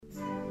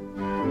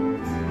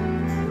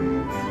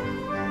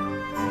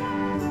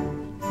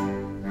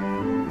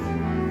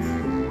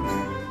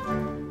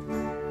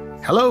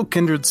Hello,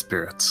 kindred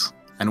spirits,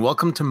 and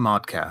welcome to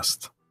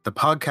Maudcast, the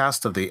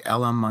podcast of the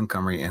L.M.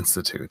 Montgomery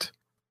Institute,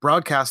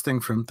 broadcasting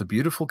from the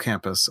beautiful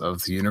campus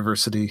of the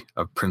University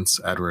of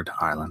Prince Edward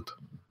Island.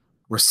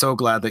 We're so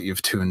glad that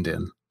you've tuned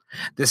in.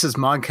 This is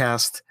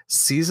Maudcast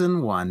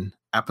Season 1,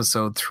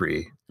 Episode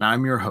 3, and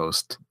I'm your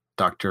host,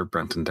 Dr.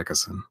 Brenton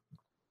Dickinson.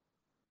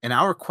 In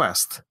our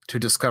quest to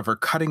discover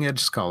cutting-edge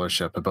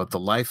scholarship about the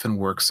life and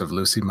works of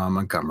Lucy Maud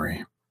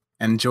Montgomery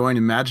and join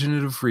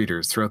imaginative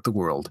readers throughout the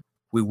world,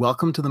 we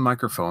welcome to the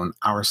microphone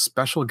our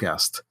special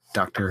guest,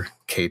 Dr.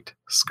 Kate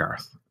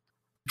Scarth.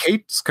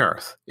 Kate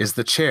Scarth is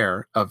the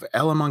chair of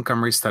L.M.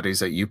 Montgomery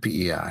Studies at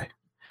UPEI,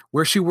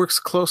 where she works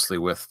closely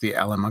with the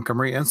L.M.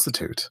 Montgomery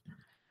Institute,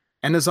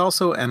 and is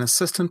also an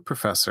assistant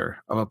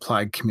professor of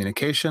applied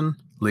communication,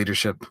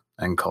 leadership,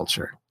 and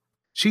culture.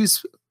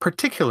 She's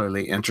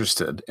particularly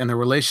interested in the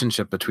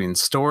relationship between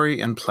story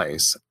and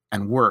place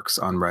and works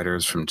on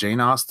writers from Jane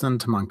Austen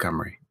to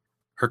Montgomery.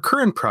 Her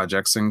current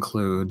projects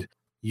include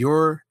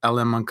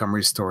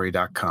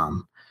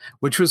YourLMMontgomeryStory.com,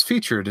 which was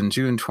featured in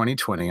June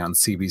 2020 on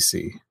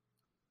CBC.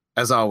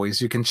 As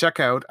always, you can check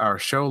out our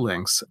show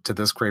links to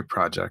this great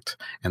project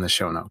in the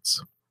show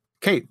notes.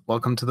 Kate,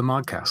 welcome to the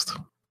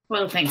Maudcast.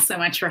 Well, thanks so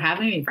much for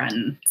having me,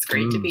 Brenton. It's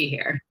great to be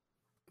here.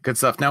 Good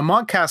stuff. Now,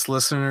 Maudcast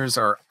listeners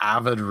are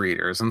avid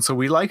readers, and so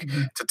we like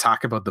to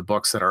talk about the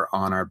books that are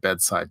on our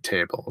bedside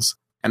tables.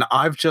 And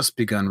I've just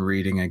begun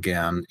reading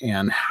again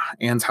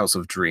Anne's House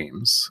of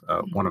Dreams,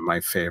 one of my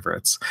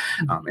favorites.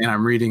 And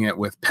I'm reading it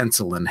with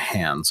pencil in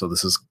hand. So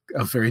this is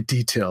a very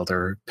detailed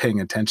or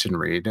paying attention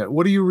read.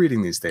 What are you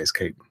reading these days,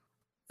 Kate?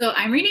 So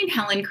I'm reading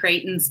Helen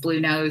Creighton's Blue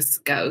Nose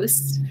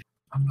Ghost.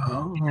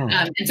 Oh.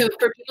 And so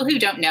for people who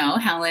don't know,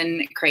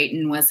 Helen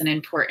Creighton was an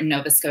important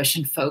Nova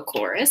Scotian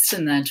folklorist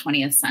in the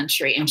 20th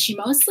century, and she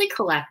mostly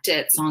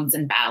collected songs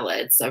and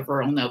ballads of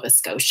rural Nova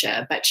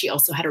Scotia, but she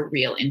also had a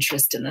real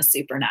interest in the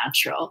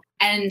supernatural.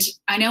 And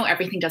I know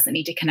everything doesn't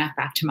need to connect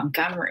back to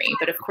Montgomery,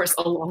 but of course,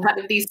 a lot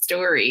of these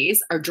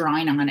stories are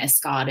drawing on a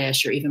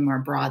Scottish or even more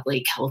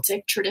broadly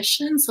Celtic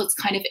tradition. So it's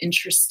kind of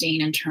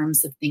interesting in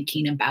terms of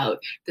thinking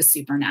about the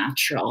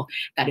supernatural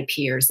that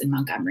appears in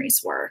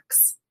Montgomery's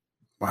works.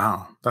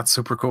 Wow, that's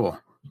super cool.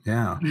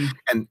 Yeah.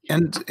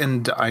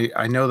 And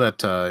I know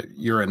that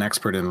you're an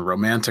expert in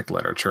Romantic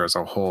literature as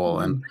a whole,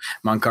 and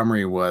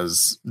Montgomery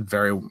was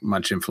very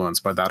much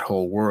influenced by that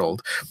whole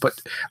world. But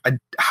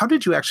how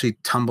did you actually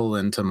tumble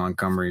into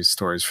Montgomery's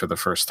stories for the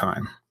first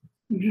time?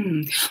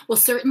 Well,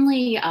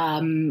 certainly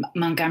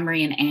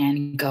Montgomery and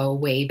Anne go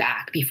way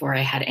back before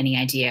I had any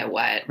idea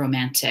what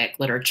romantic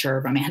literature,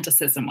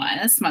 romanticism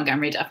was.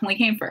 Montgomery definitely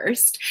came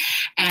first.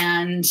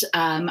 And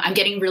I'm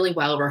getting really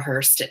well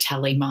rehearsed at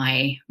telling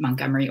my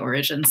Montgomery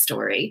origin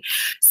story.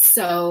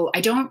 So I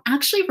don't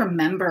actually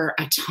remember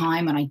a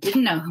time when I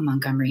didn't know who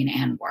Montgomery and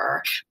Anne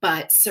were,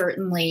 but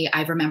certainly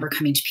I remember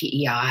coming to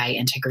PEI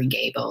and to Green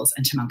Gables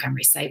and to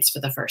Montgomery sites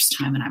for the first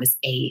time when I was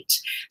 8.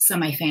 So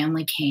my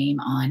family came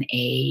on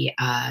a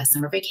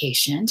summer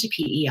vacation to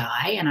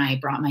PEI, and I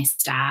brought my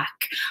stack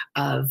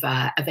of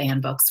Anne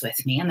books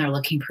with me, and they're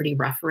looking pretty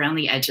rough around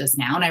the edges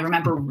now. And I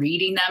remember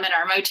reading them in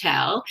our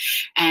motel,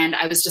 and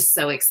I was just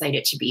so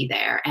excited to be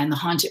there. And The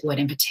Haunted Wood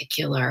in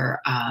particular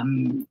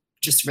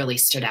just really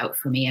stood out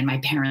for me. And my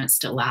parents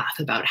still laugh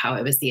about how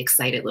I was the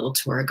excited little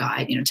tour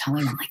guide,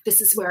 telling them like,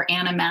 this is where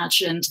Anne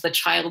imagined the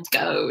child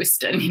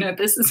ghost. And,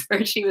 this is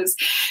where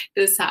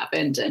this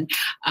happened.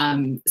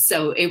 And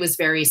so it was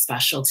very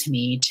special to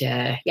me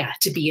to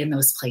be in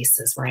those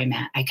places where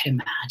I could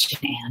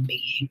imagine Anne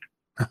being.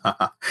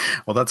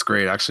 Well, that's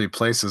great. Actually,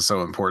 place is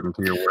so important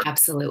to your work.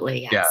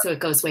 Absolutely. Yeah. So it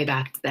goes way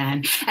back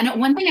then. And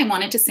one thing I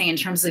wanted to say in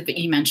terms of,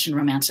 you mentioned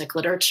romantic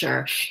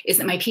literature, is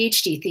that my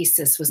PhD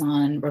thesis was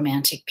on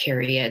romantic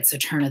period, so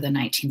turn of the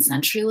 19th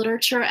century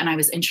literature. And I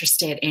was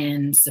interested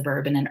in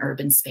suburban and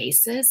urban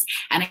spaces.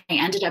 And I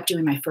ended up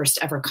doing my first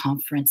ever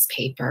conference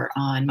paper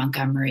on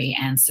Montgomery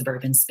and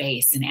suburban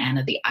space in Anne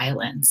of the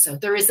Island. So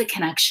there is a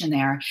connection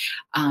there.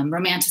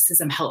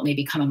 Romanticism helped me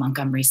become a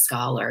Montgomery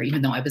scholar,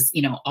 even though I was,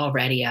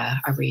 already a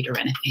reader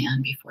and a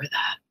fan before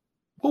that.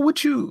 Well,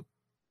 would you,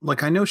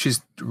 I know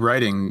she's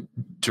writing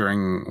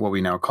during what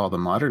we now call the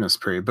modernist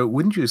period, but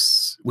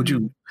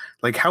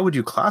how would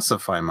you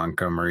classify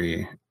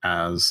Montgomery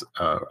as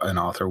an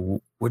author?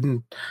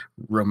 Wouldn't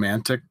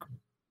romantic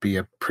be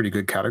a pretty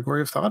good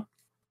category of thought?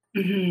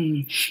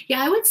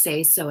 Yeah, I would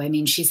say so. I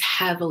mean, she's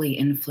heavily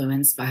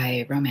influenced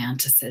by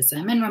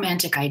romanticism and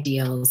romantic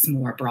ideals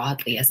more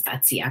broadly, as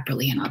Betsy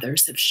Epperly and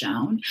others have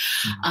shown.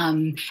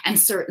 And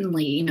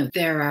certainly,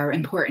 there are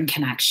important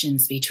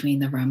connections between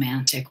the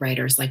romantic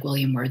writers like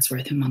William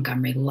Wordsworth, who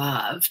Montgomery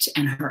loved,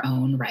 and her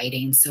own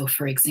writing. So,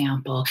 for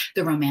example,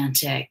 the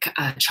romantic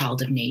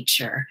Child of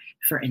Nature,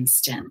 for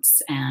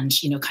instance, and,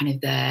 kind of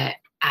the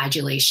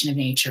adulation of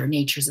nature,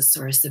 nature's a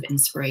source of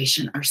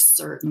inspiration, are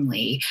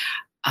certainly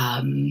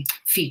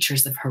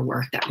features of her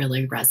work that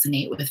really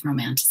resonate with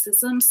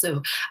romanticism.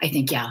 So I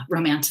think,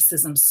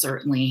 romanticism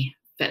certainly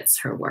fits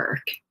her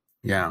work.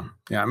 Yeah.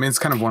 Yeah. I mean, it's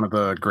kind of one of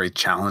the great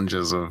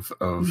challenges of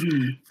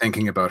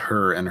thinking about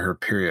her and her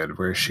period,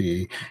 where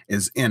she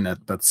is in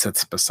it, but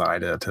sits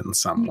beside it in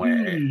some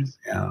way.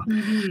 Yeah.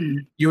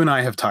 You and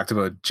I have talked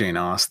about Jane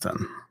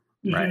Austen,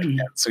 right?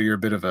 And so you're a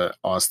bit of an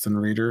Austen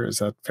reader. Is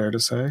that fair to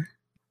say?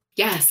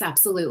 Yes,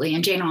 absolutely.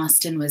 And Jane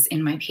Austen was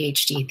in my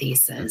PhD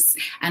thesis.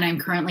 And I'm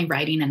currently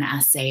writing an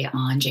essay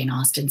on Jane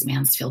Austen's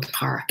Mansfield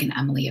Park and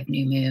Emily of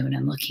New Moon,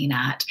 and looking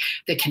at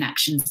the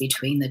connections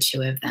between the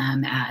two of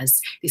them as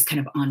these kind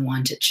of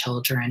unwanted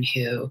children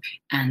who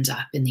end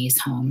up in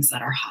these homes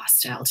that are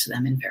hostile to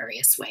them in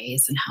various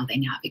ways, and how they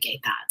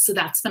navigate that. So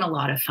that's been a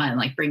lot of fun,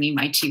 like bringing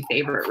my two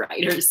favorite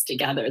writers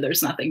together.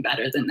 There's nothing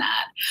better than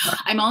that.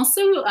 I'm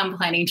also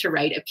planning to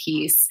write a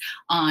piece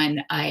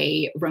on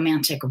a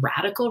romantic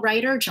radical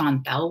writer, John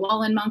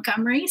Thelwall in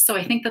Montgomery. So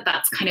I think that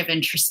that's kind of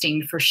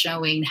interesting for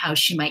showing how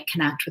she might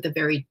connect with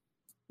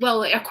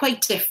a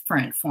quite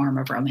different form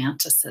of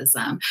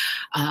romanticism,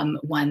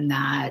 one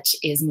that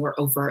is more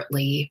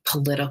overtly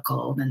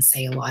political than,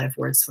 say, a lot of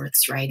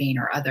Wordsworth's writing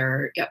or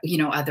other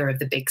of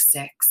the big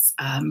six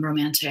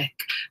romantic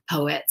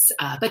poets.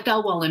 But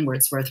Thelwall and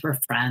Wordsworth were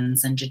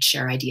friends and did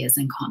share ideas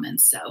in common.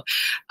 So,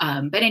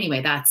 but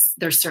anyway,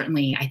 there's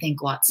certainly, I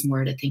think, lots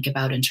more to think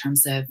about in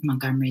terms of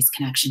Montgomery's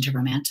connection to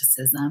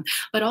romanticism,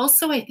 but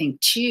also I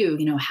think too,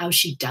 how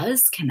she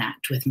does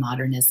connect with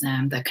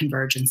modernism, the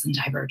convergence and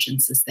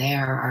divergences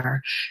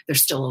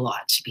there's still a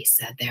lot to be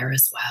said there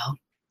as well.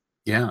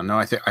 Yeah, no,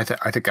 I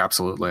think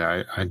absolutely.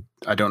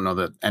 I don't know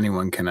that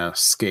anyone can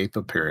escape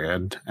a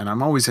period, and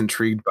I'm always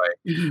intrigued by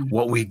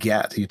what we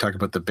get. You talk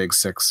about the big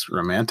six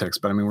romantics,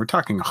 but I mean, we're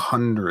talking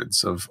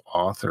hundreds of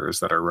authors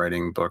that are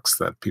writing books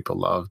that people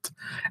loved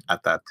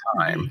at that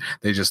time.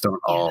 They just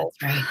don't all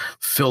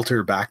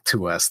filter back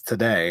to us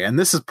today. And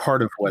this is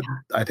part of what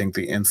I think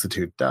the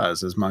Institute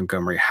does, is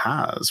Montgomery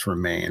has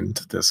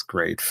remained this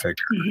great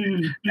figure,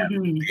 and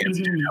the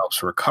Institute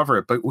helps recover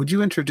it. But would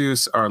you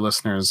introduce our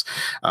listeners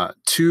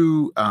to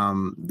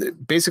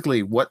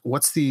basically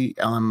what's the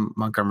L.M.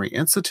 Montgomery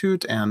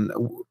Institute, and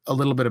a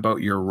little bit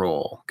about your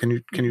role? Can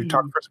you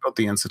talk first about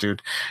the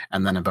Institute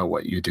and then about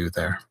what you do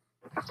there?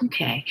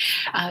 Okay.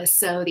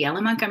 So the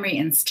L.M. Montgomery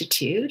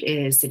Institute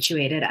is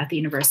situated at the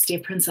University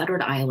of Prince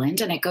Edward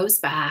Island, and it goes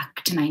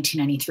back to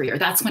 1993, or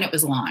that's when it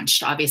was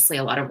launched. Obviously,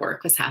 a lot of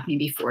work was happening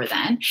before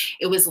then.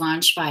 It was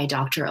launched by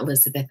Dr.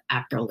 Elizabeth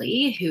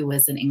Epperly, who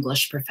was an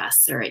English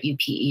professor at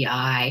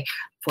UPEI,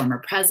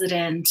 former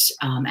president,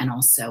 and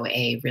also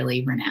a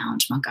really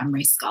renowned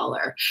Montgomery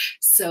scholar.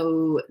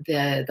 So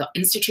the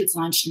Institute's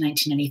launched in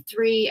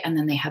 1993, and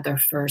then they had their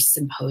first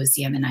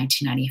symposium in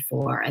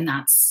 1994, and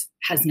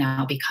has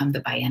now become the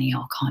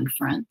biennial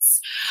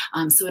conference.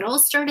 So it all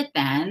started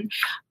then.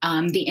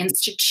 The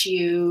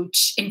Institute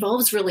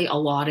involves really a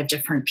lot of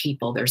different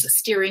people. There's a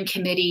steering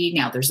committee.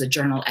 Now there's a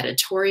journal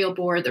editorial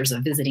board. There's a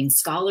visiting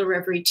scholar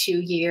every 2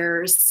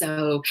 years.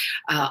 So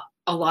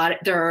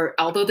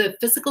although the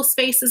physical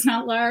space is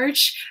not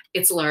large,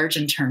 it's large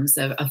in terms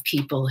of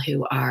people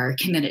who are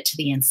committed to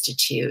the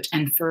Institute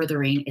and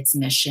furthering its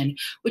mission,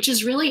 which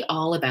is really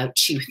all about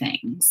two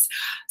things.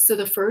 So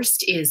the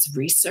first is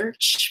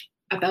research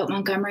about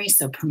Montgomery,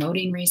 so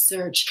promoting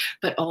research,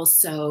 but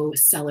also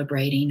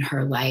celebrating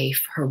her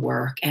life, her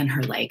work, and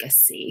her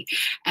legacy.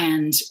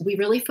 And we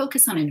really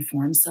focus on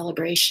informed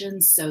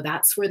celebrations, so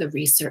that's where the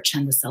research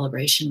and the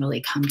celebration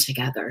really come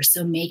together.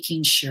 So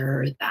making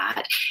sure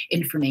that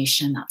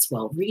information that's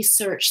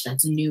well-researched,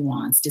 that's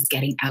nuanced, is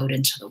getting out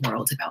into the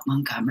world about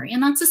Montgomery.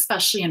 And that's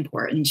especially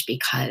important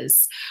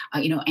because,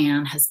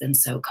 Anne has been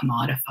so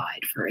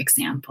commodified, for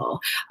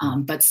example.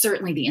 But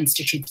certainly the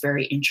Institute's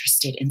very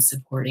interested in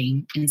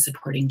supporting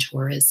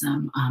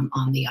tourism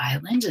on the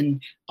island,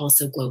 and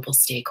also global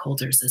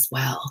stakeholders as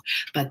well.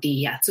 But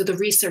so the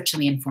research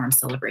and the informed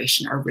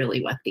celebration are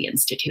really what the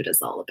Institute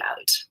is all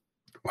about.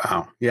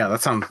 Wow. Yeah,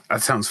 that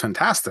sounds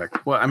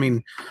fantastic. Well, I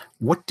mean,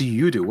 what do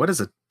you do? What does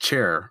a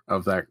chair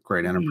of that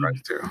great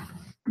enterprise do?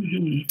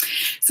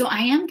 So I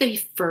am the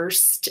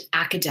first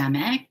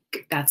academic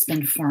that's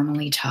been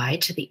formally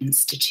tied to the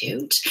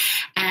Institute.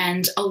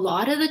 And a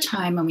lot of the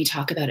time when we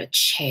talk about a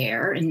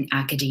chair in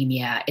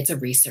academia, it's a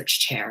research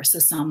chair. So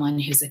someone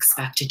who's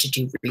expected to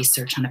do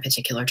research on a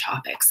particular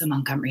topic. So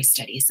Montgomery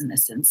studies in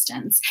this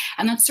instance.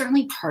 And that's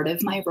certainly part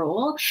of my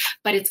role,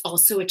 but it's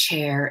also a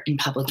chair in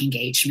public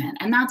engagement.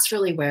 And that's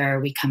really where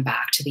we come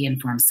back to the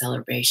informed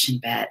celebration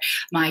bit.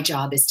 My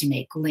job is to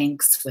make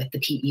links with the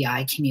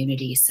PEI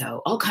community.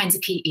 So all kinds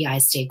of PEI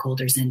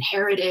stakeholders in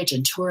heritage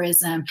and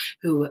tourism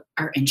who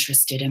are interested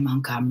in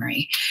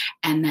Montgomery.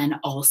 And then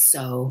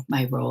also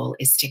my role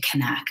is to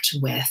connect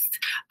with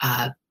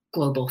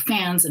global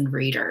fans and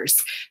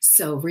readers.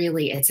 So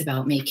really it's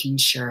about making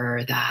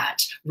sure that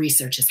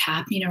research is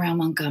happening around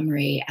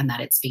Montgomery and that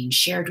it's being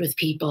shared with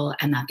people,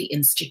 and that the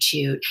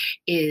Institute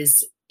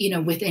is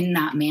within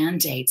that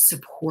mandate,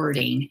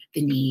 supporting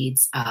the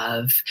needs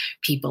of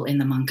people in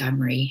the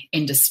Montgomery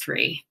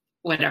industry,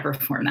 whatever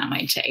form that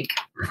might take.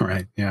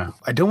 Right. Yeah.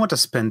 I don't want to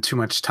spend too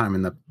much time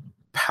in the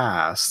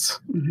past.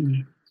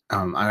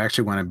 I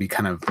actually want to be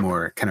kind of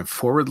more kind of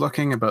forward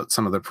looking about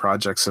some of the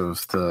projects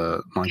of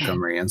the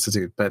Montgomery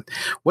Institute. But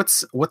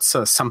what's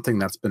something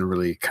that's been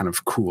really kind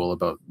of cool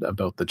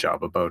about the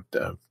job, about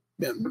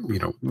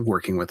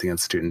working with the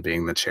Institute and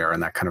being the chair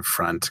and that kind of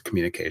front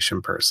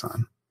communication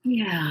person?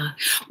 Yeah.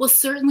 Well,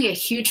 certainly a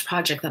huge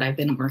project that I've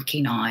been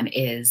working on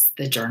is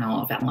the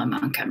Journal of Ellen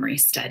Montgomery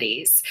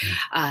Studies.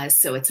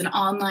 So it's an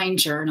online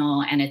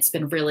journal, and it's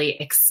been really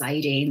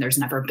exciting. There's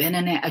never been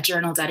a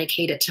journal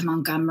dedicated to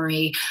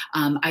Montgomery.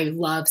 I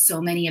love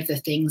so many of the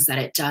things that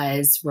it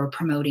does. We're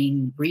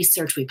promoting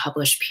research. We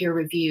publish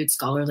peer-reviewed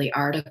scholarly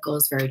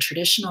articles, very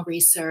traditional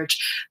research.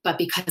 But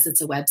because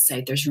it's a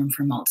website, there's room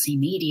for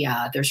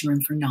multimedia. There's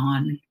room for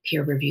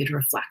non-peer-reviewed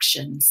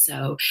reflection.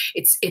 So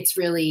it's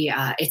really,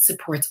 it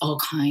supports all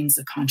kinds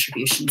of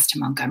contributions to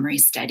Montgomery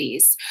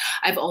studies.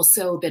 I've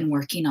also been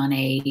working on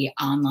a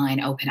online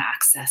open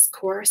access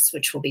course,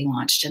 which will be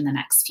launched in the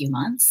next few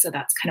months. So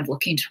that's kind of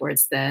looking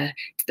towards the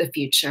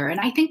future. And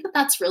I think that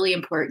that's really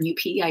important.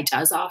 UPEI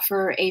does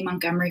offer a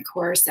Montgomery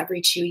course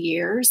every 2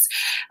 years.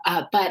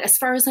 But as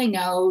far as I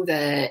know,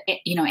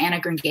 Anna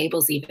Green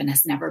Gables even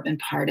has never been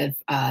part of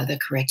the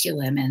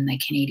curriculum in the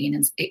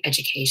Canadian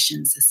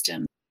education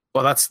system.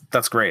 Well,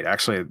 that's great.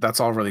 Actually, that's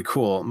all really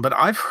cool. But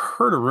I've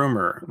heard a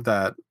rumor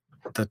that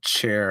the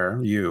chair,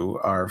 you,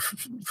 are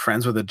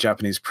friends with a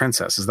Japanese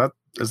princess. Is that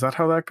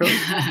how that goes?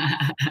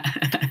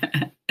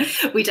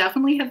 We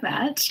definitely have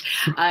met.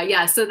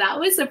 So that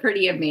was a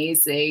pretty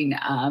amazing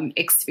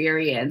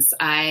experience.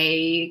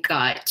 I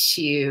got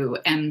to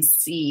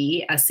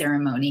MC a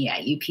ceremony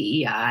at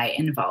UPEI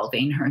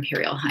involving Her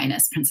Imperial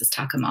Highness Princess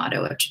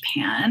Takamoto of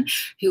Japan,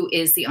 who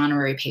is the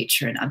honorary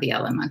patron of the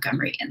Ellen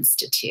Montgomery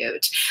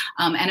Institute.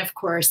 And of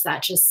course,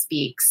 that just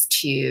speaks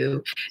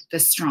to the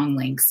strong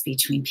links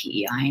between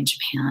PEI and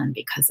Japan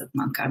because of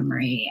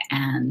Montgomery.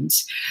 And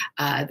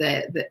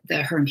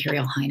Her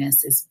Imperial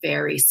Highness is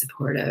very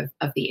supportive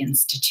of the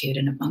Institute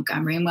and of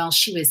Montgomery. And while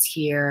she was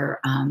here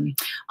on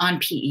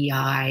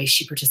PEI,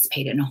 she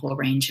participated in a whole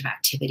range of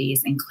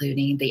activities,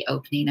 including the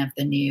opening of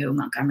the new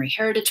Montgomery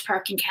Heritage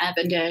Park in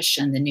Cavendish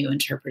and the new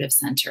Interpretive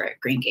Center at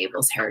Green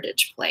Gables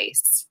Heritage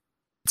Place.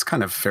 It's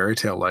kind of fairy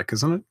tale-like,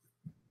 isn't it?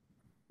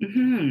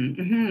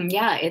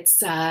 Yeah,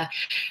 it's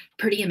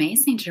pretty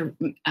amazing to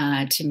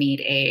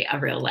meet a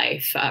real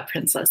life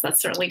princess. That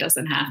certainly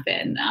doesn't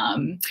happen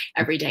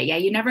every day. Yeah,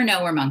 you never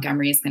know where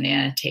Montgomery is going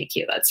to take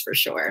you. That's for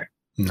sure.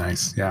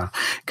 Nice. Yeah.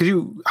 Could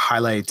you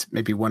highlight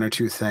maybe one or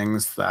two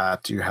things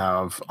that you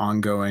have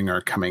ongoing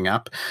or coming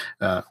up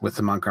with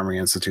the Montgomery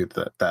Institute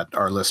that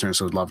our listeners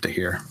would love to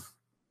hear?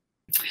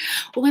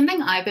 Well, one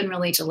thing I've been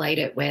really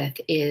delighted with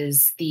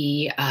is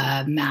the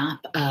map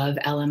of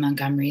Ellen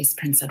Montgomery's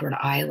Prince Edward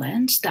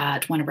Island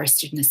that one of our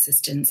student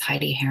assistants,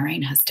 Heidi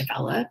Herring, has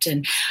developed.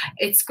 And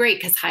it's great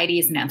because Heidi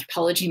is an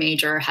anthropology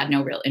major, had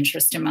no real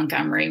interest in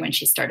Montgomery when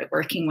she started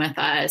working with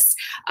us,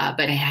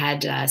 but I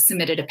had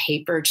submitted a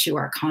paper to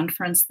our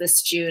conference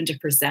this June to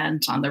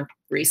present on the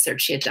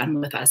research she had done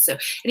with us. So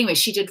anyway,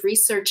 she did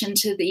research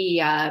into the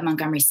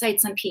Montgomery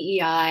sites on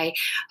PEI.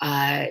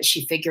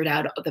 She figured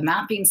out the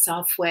mapping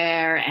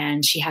software,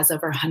 and she has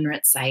over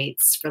 100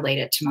 sites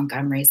related to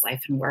Montgomery's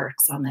life and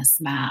works on this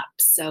map.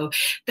 So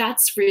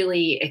that's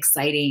really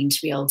exciting to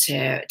be able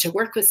to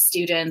work with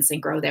students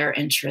and grow their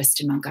interest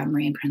in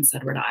Montgomery and Prince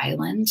Edward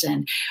Island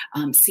and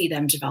see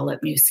them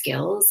develop new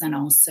skills. And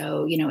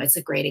also, it's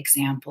a great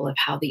example of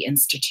how the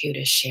Institute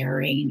is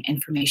sharing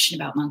information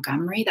about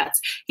Montgomery. That's,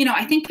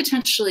 I think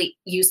potentially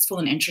useful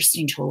and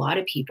interesting to a lot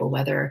of people,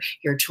 whether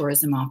you're a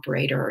tourism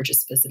operator or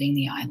just visiting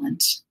the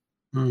island.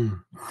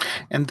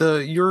 And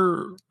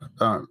your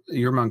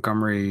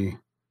Montgomery,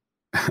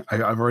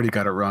 I've already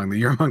got it wrong.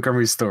 Your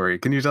Montgomery story.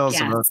 Can you tell us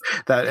about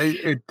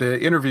that?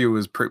 The interview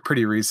was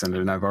pretty recent,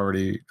 and I've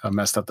already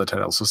messed up the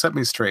title. So set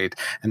me straight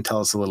and tell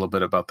us a little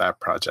bit about that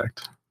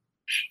project.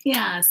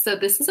 Yeah, so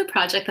this is a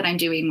project that I'm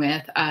doing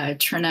with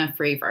Trina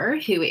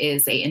Fravor, who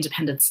is an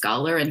independent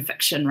scholar and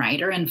fiction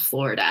writer in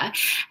Florida.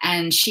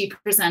 And she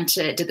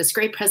did this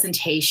great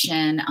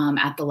presentation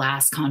at the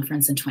last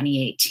conference in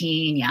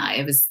 2018. Yeah,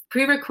 it was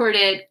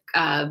pre-recorded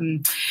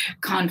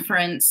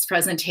conference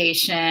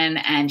presentation,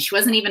 and she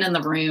wasn't even in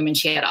the room, and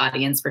she had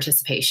audience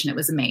participation. It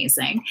was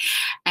amazing.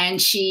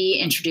 And she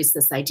introduced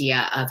this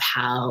idea of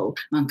how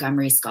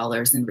Montgomery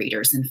scholars and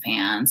readers and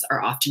fans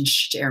are often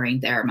sharing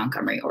their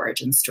Montgomery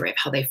origin story of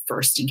how they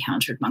first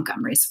encountered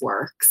Montgomery's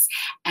works.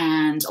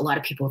 And a lot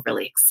of people were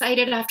really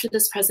excited after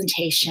this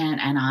presentation,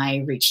 and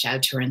I reached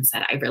out to her and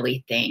said, I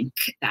really think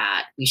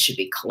that we should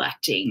be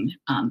collecting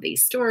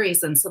these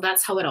stories. And so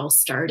that's how it all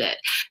started.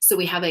 So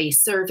we have a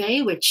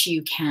survey, which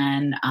you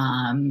can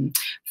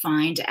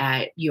find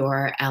at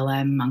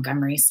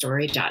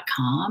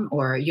yourlmmontgomerystory.com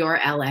or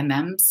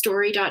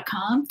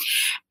yourlmmstory.com,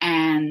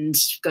 and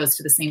goes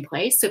to the same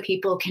place. So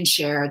people can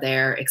share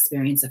their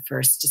experience of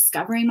first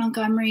discovering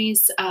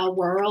Montgomery's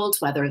world,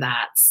 whether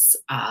that's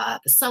the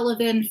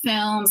Sullivan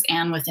films,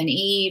 Anne with an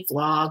E,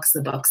 vlogs,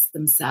 the books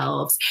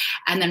themselves.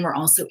 And then we're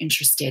also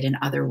interested in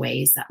other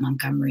ways that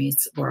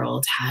Montgomery's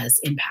world has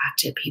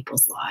impacted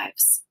people's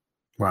lives.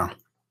 Wow.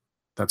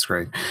 That's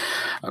great.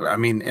 I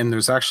mean, and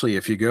there's actually,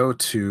 if you go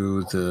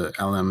to the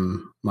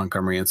LM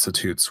Montgomery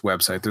Institute's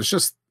website, there's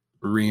just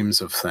reams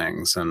of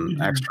things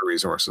and extra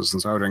resources.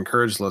 And so I would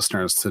encourage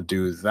listeners to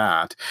do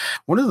that.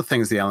 One of the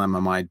things the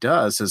LMMI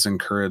does is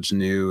encourage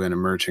new and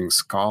emerging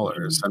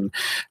scholars. And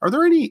are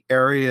there any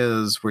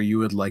areas where you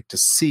would like to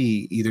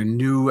see either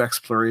new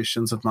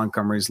explorations of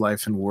Montgomery's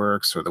life and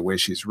works, or the way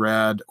she's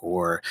read,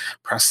 or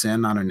press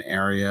in on an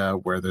area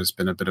where there's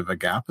been a bit of a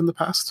gap in the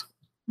past?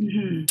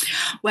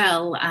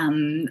 Well,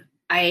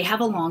 I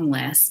have a long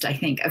list, I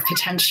think, of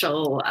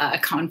potential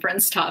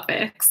conference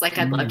topics. Like,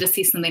 I'd love to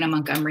see something on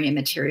Montgomery and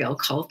material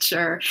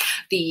culture.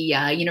 The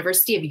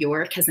University of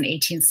York has an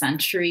 18th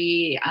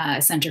century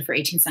Center for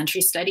 18th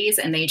Century Studies,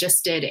 and they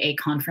just did a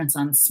conference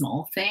on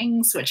small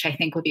things, which I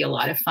think would be a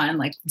lot of fun,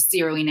 like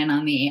zeroing in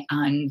on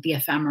the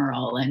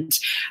ephemeral. And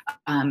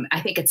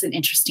I think it's an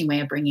interesting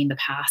way of bringing the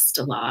past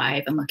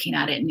alive and looking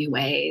at it in new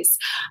ways.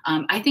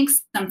 I think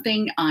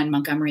something on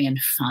Montgomery and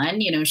fun,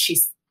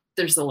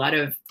 there's a lot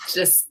of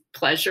just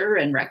pleasure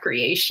and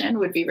recreation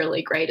would be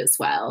really great as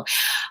well.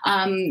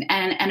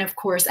 And of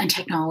course, and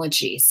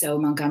technology. So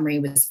Montgomery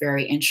was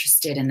very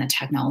interested in the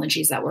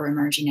technologies that were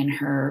emerging in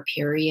her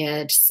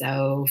period.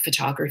 So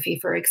photography,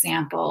 for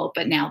example,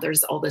 but now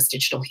there's all this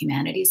digital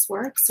humanities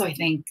work. So I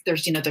think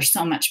there's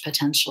so much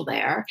potential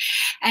there.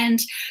 And,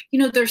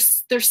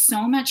 there's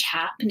so much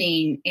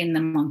happening in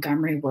the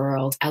Montgomery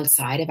world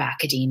outside of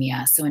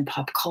academia. So in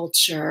pop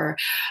culture,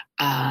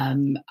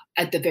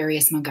 at the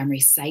various Montgomery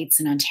sites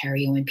in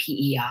Ontario and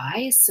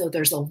PEI. So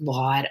there's a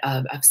lot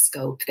of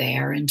scope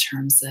there in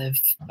terms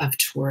of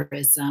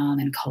tourism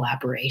and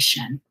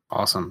collaboration.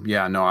 Awesome.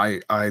 Yeah, no,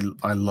 I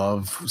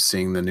love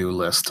seeing the new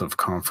list of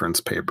conference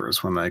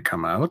papers when they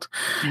come out.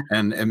 Yeah.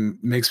 And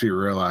it makes me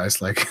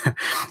realize, like,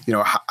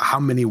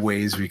 how many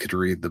ways we could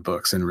read the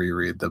books and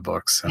reread the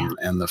books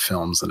and the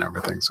films and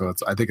everything. So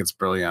I think it's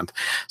brilliant.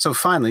 So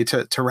finally,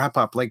 to wrap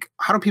up, like,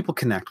 how do people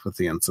connect with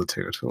the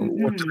Institute?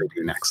 What do they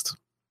do next?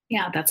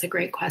 Yeah, that's a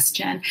great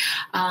question.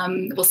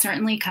 We'll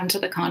certainly come to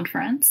the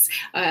conference,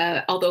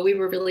 although we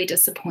were really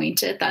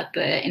disappointed that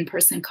the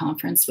in-person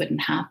conference wouldn't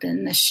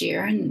happen this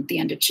year in the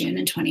end of June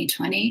in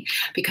 2020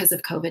 because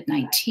of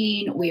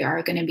COVID-19. We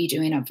are going to be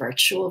doing a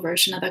virtual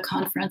version of the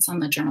conference on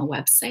the journal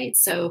website.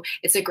 So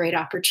it's a great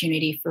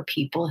opportunity for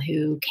people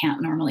who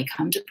can't normally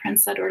come to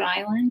Prince Edward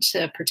Island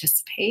to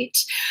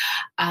participate.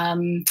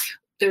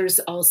 There's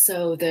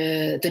also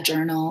the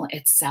journal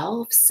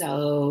itself.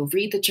 So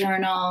read the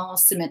journal,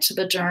 submit to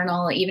the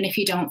journal. Even if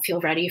you don't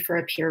feel ready for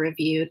a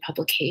peer-reviewed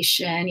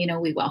publication,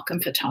 we welcome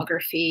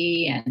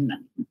photography and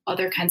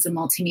other kinds of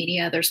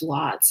multimedia. There's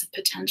lots of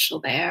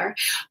potential there.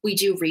 We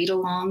do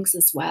read-alongs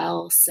as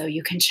well. So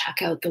you can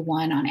check out the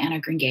one on Anna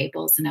Green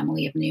Gables and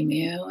Emily of New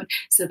Moon.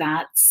 So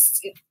that's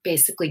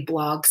basically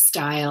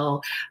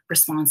blog-style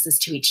responses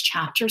to each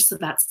chapter. So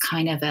that's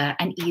kind of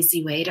an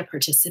easy way to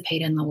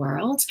participate in the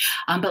world.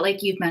 But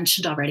like you've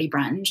mentioned already,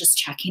 Brenton, just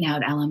checking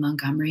out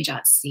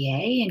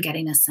lmmontgomery.ca and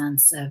getting a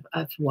sense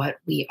of what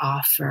we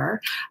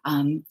offer,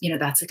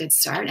 that's a good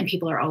start. And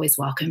people are always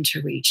welcome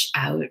to reach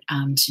out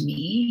to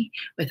me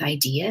with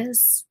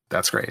ideas.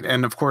 That's great.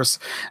 And of course,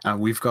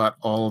 we've got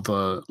all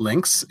the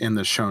links in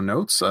the show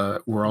notes.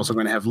 We're also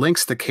going to have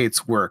links to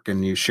Kate's work.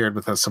 And you shared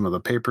with us some of the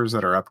papers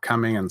that are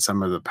upcoming and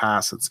some of the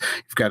past.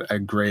 You've got a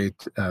great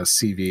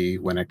CV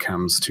when it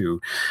comes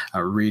to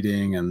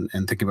reading and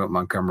thinking about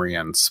Montgomery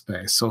and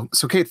space.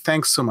 So Kate,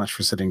 thanks so much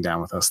for sitting down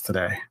with us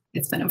today.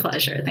 It's been a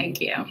pleasure. Thank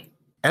you.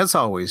 As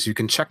always, you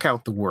can check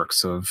out the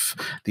works of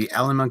the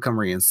LM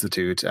Montgomery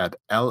Institute at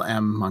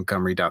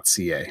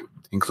lmmontgomery.ca,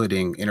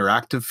 including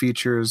interactive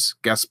features,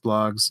 guest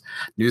blogs,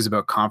 news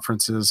about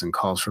conferences and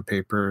calls for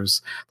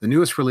papers, the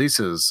newest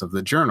releases of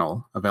the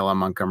Journal of LM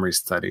Montgomery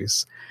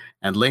Studies,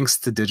 and links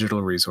to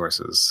digital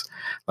resources,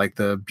 like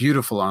the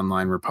beautiful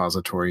online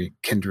repository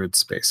Kindred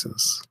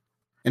Spaces.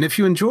 And if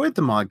you enjoyed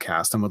the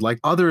Maudcast and would like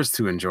others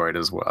to enjoy it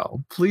as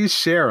well, please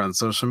share on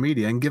social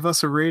media and give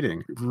us a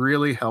rating. It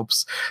really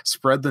helps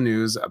spread the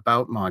news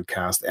about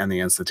Maudcast and the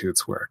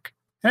Institute's work.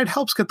 And it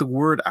helps get the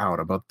word out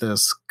about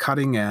this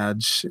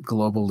cutting-edge,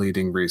 global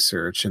leading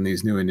research and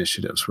these new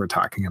initiatives we're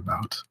talking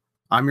about.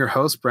 I'm your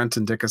host,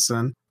 Brenton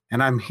Dickinson,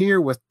 and I'm here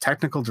with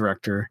Technical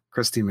Director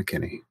Christy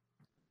McKinney.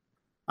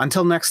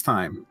 Until next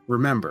time,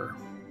 remember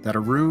that a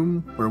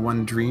room where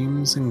one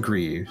dreams and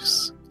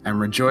grieves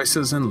and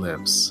rejoices and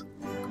lives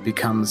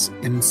becomes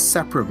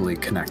inseparably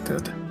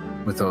connected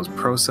with those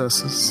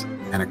processes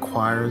and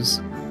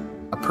acquires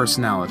a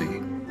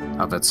personality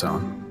of its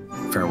own.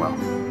 Farewell.